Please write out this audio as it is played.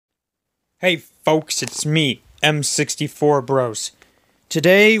Hey folks, it's me, M64 Bros.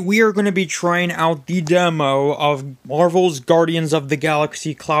 Today we are going to be trying out the demo of Marvel's Guardians of the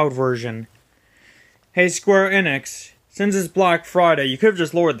Galaxy Cloud version. Hey Square Enix, since it's Black Friday, you could have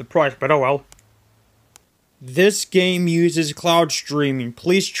just lowered the price, but oh well. This game uses cloud streaming.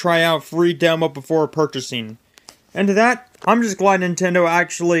 Please try out free demo before purchasing. And to that, I'm just glad Nintendo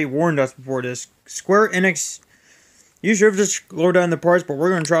actually warned us before this. Square Enix, you should have just lowered down the price, but we're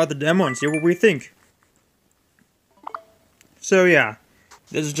going to try out the demo and see what we think. So yeah,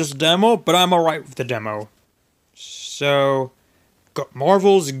 this is just a demo, but I'm alright with the demo. So,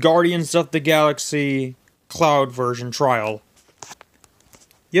 Marvel's Guardians of the Galaxy Cloud version trial.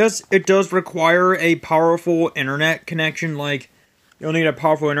 Yes, it does require a powerful internet connection, like, you'll need a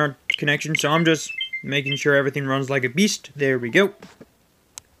powerful internet connection, so I'm just making sure everything runs like a beast. There we go.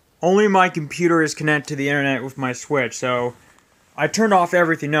 Only my computer is connected to the internet with my Switch, so I turned off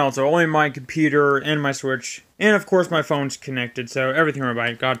everything else, so only my computer and my Switch, and of course my phone's connected, so everything went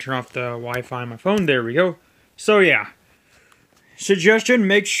right. Gotta turn off the Wi-Fi on my phone, there we go. So yeah. Suggestion,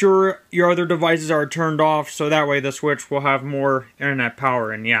 make sure your other devices are turned off, so that way the Switch will have more internet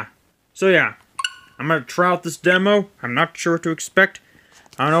power, and yeah. So yeah, I'm gonna try out this demo. I'm not sure what to expect.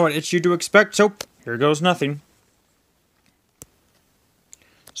 I don't know what issue to expect, so here goes nothing.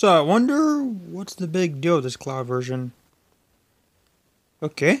 So I wonder what's the big deal with this cloud version.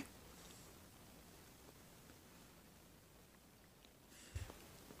 Okay.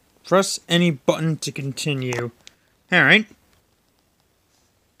 Press any button to continue. Alright.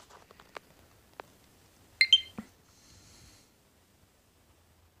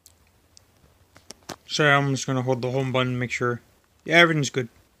 So I'm just gonna hold the home button and make sure. Yeah, everything's good.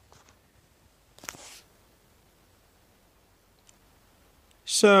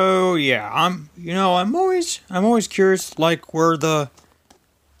 So yeah, I'm always curious, like, where the...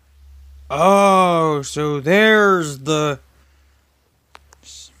 Oh, so there's the...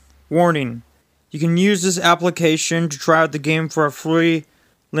 Warning. You can use this application to try out the game for a free,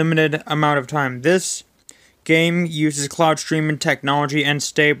 limited amount of time. This game uses cloud streaming technology, and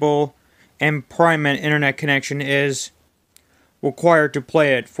stable and permanent internet connection is required to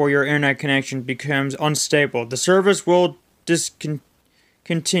play it. For your internet connection becomes unstable, the service will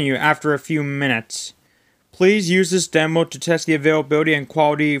discontinue after a few minutes. Please use this demo to test the availability and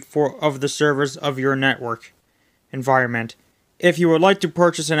quality of the servers of your network environment. If you would like to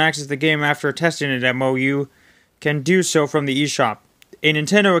purchase and access the game after testing a demo, you can do so from the eShop. A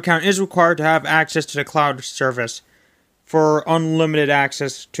Nintendo account is required to have access to the cloud service for unlimited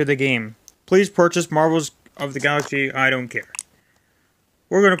access to the game. Please purchase Marvel's of the Galaxy, I don't care.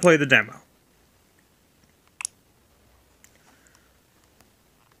 We're going to play the demo.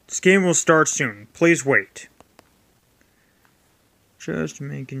 This game will start soon. Please wait. Just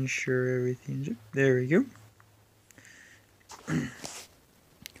making sure everything's... There we go.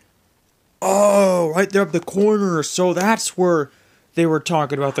 Oh, right there up the corner. So that's where they were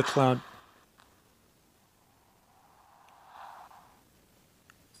talking about the cloud.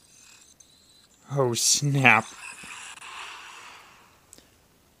 Oh, snap.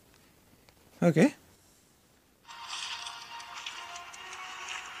 Okay.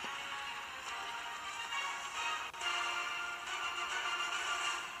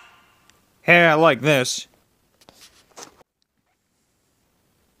 Hey, I like this.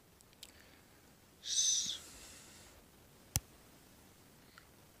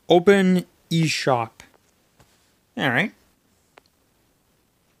 Open eShop. Alright.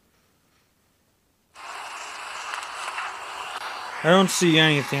 I don't see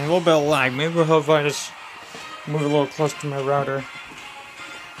anything. A little bit of lag. Maybe it'll help if I just move a little closer to my router.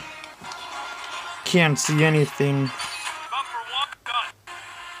 Can't see anything.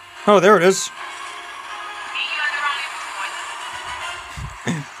 Oh, there it is.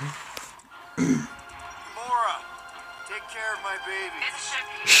 Mora, take care of my baby.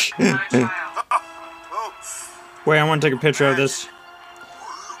 Wait, I want to take a picture of this.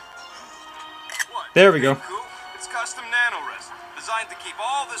 There we go. It's custom nanoresin, designed to keep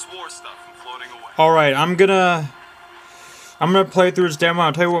all this war stuff from floating away. Alright, I'm gonna play through this demo.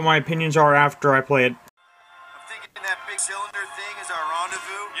 I'll tell you what my opinions are after I play it. I'm thinking that big cylinder thing is our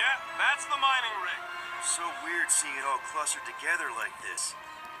rendezvous. Yeah, that's the mining ring. So weird seeing it all clustered together like this.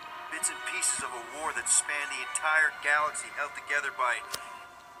 Bits and pieces of a war that spanned the entire galaxy, held together by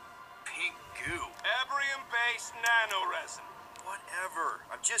pink goo. Ebrium-based nanoresin. Whatever.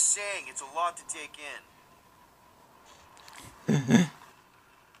 I'm just saying, it's a lot to take in.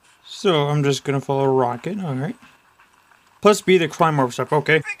 So, I'm just gonna follow Rocket, alright. Plus B, the crime orb stuff,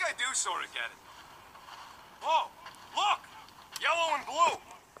 okay. I think I do sort of get it. Oh, look! Yellow and blue.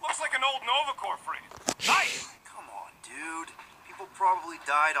 Looks like an old Nova Corps frigate. Nice! Come on, dude. People probably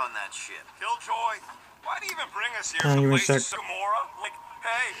died on that ship. Killjoy, why do you even bring us here? Give me a The place is Gamora? Like,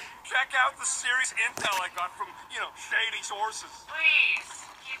 hey, check out the serious intel I got from, shady sources. Please,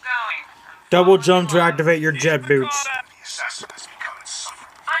 keep going. Double jump to activate your jet boots. The assassin has become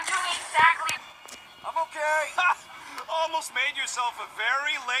insufferable. I'm doing exactly... I'm okay. Almost made yourself a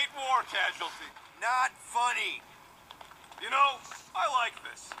very late war casualty. Not funny. I like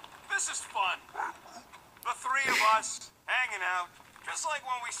this. This is fun. The three of us hanging out, just like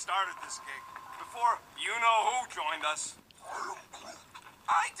when we started this gig, before you-know-who joined us.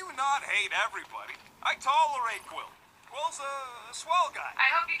 I do not hate everybody. I tolerate Quill. Quill's a swell guy.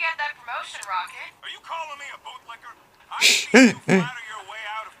 I hope you get that promotion, Rocket. Are you calling me a bootlicker? I see you flatter your way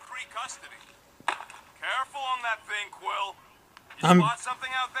out of Kree custody. Careful on that thing, Quill. You spot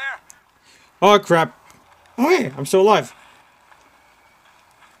something out there? Oh crap. Oh hey, I'm still alive.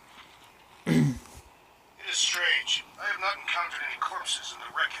 It is strange. I have not encountered any corpses in the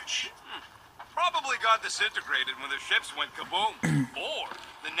wreckage. Probably got disintegrated when the ships went kaboom. Or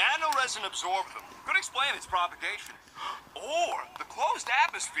the nanoresin absorbed them. Could explain its propagation. Or the closed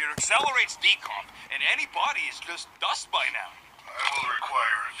atmosphere accelerates decomp, and any body is just dust by now. I will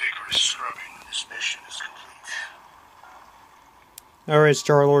require a vigorous scrubbing when this mission is complete. Alright,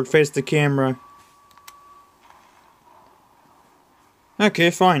 Star-Lord, face the camera.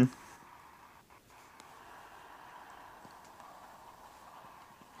 Okay, fine.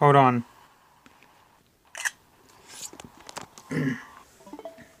 Hold on.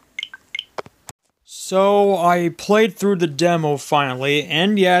 So, I played through the demo finally,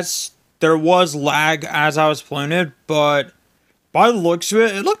 and yes, there was lag as I was playing it, but by the looks of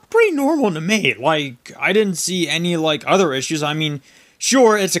it, it looked pretty normal to me. Like, I didn't see any, other issues. I mean,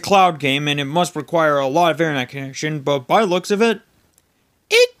 sure, it's a cloud game, and it must require a lot of internet connection, but by the looks of it,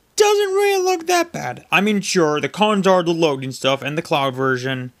 it doesn't really look that bad. I mean, sure, the cons are the loading stuff and the cloud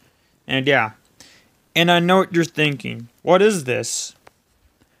version, and yeah. And I know what you're thinking. What is this?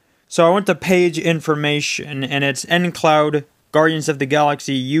 So I went to page information, and it's nCloud, Guardians of the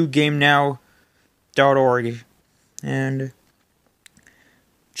Galaxy, ugamenow.org, and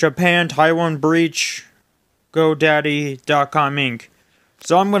Japan, Taiwan Breach, GoDaddy.com Inc.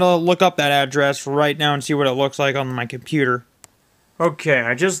 So I'm going to look up that address right now and see what it looks like on my computer. Okay,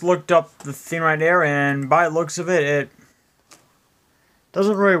 I just looked up the thing right there, and by the looks of it, it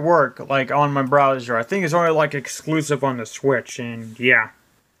doesn't really work, on my browser. I think it's only, exclusive on the Switch, and yeah.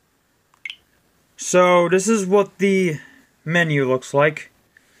 So, this is what the menu looks like.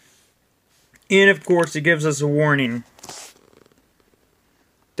 And, of course, it gives us a warning.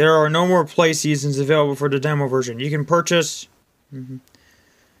 There are no more play seasons available for the demo version. You can purchase...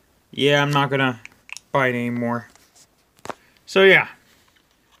 Yeah, I'm not gonna buy it anymore. So, yeah.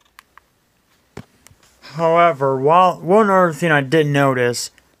 However, one other thing I did notice,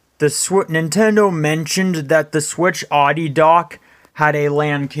 Nintendo mentioned that the Switch Audio dock had a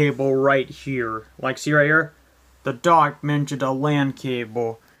LAN cable right here. See right here? The dock mentioned a LAN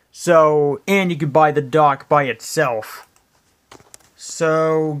cable. So, and you could buy the dock by itself.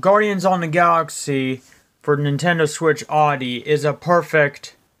 So, Guardians of the Galaxy for Nintendo Switch Audio is a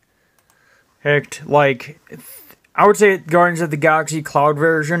perfect, I would say Guardians of the Galaxy Cloud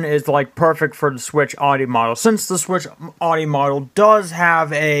version is, perfect for the Switch Audio model. Since the Switch Audio model does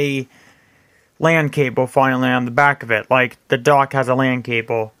have a LAN cable finally on the back of it. The dock has a LAN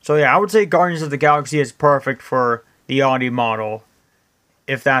cable. So, yeah, I would say Guardians of the Galaxy is perfect for the Audio model,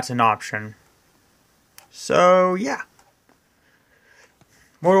 if that's an option. So, yeah.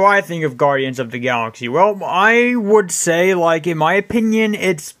 What do I think of Guardians of the Galaxy? Well, I would say, in my opinion,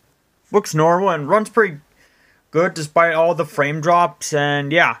 it looks normal and runs pretty good despite all the frame drops,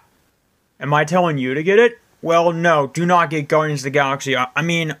 and yeah. Am I telling you to get it? Well, no, do not get Guardians of the Galaxy. I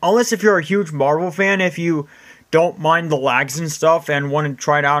mean, unless if you're a huge Marvel fan, if you don't mind the lags and stuff and want to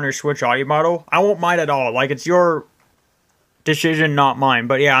try it out on your Switch Audio model, I won't mind at all. It's your decision, not mine.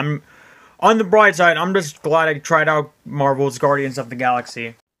 But yeah, I'm on the bright side, I'm just glad I tried out Marvel's Guardians of the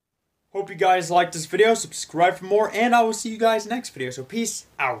Galaxy. Hope you guys liked this video, subscribe for more, and I will see you guys next video, so peace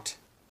out.